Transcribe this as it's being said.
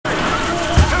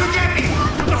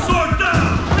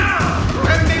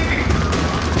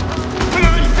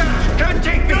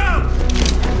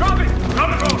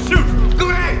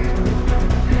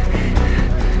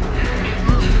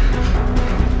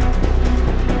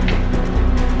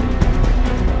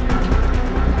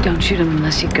Don't shoot him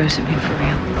unless he goes at me for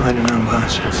real. I don't know,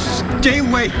 boss. Stay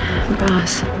away!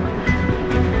 Boss.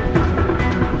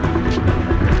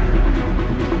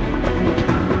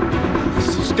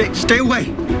 Stay away!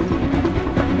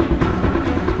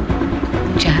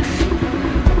 Jeff.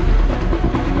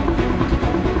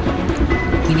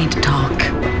 We need to talk.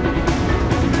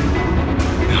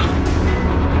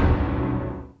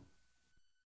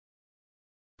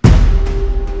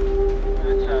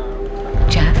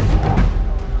 Jeff.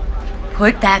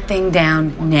 Put that thing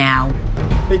down now.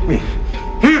 Make me.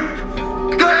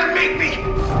 Go ahead, make me!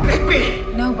 Make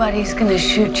me! Nobody's gonna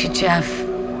shoot you, Jeff.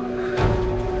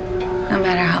 No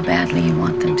matter how badly you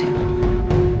want them to.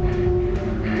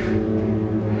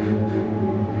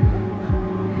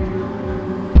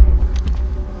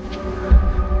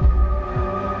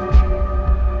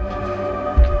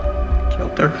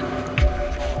 Killed her.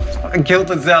 I killed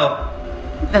Lizelle.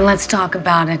 Then let's talk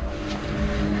about it.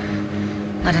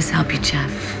 Let us help you,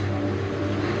 Jeff.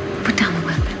 Put down the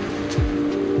weapon.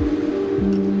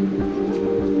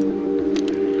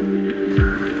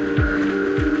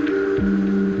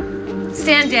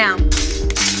 Stand down.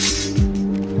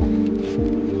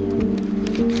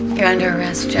 You're under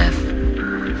arrest, Jeff.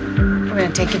 We're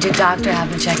gonna take you to a doctor, have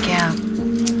him check you out.